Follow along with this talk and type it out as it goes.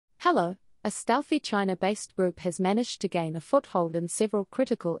Hello, a stealthy China-based group has managed to gain a foothold in several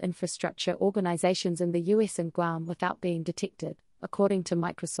critical infrastructure organizations in the US and Guam without being detected, according to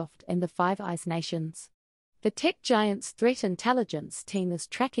Microsoft and the Five Eyes nations. The tech giant's threat intelligence team is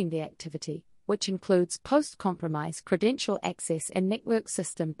tracking the activity, which includes post-compromise credential access and network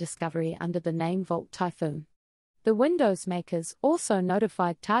system discovery under the name Volt Typhoon. The Windows makers also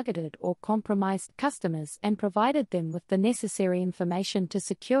notified targeted or compromised customers and provided them with the necessary information to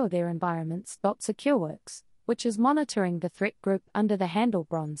secure their environments.Secureworks, which is monitoring the threat group under the handle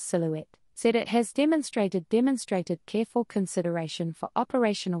Bronze Silhouette, said it has demonstrated careful consideration for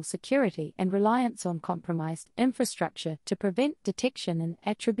operational security and reliance on compromised infrastructure to prevent detection and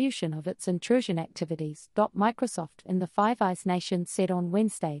attribution of its intrusion activities. Microsoft and the Five Eyes nation said on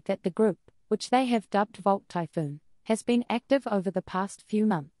Wednesday that the group, which they have dubbed Volt Typhoon, has been active over the past few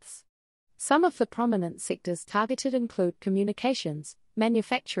months. Some of the prominent sectors targeted include communications,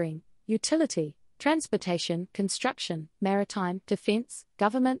 manufacturing, utility, transportation, construction, maritime, defense,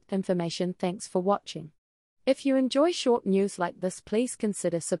 government information. Thanks for watching. If you enjoy short news like this, please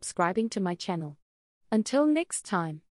consider subscribing to my channel. Until next time.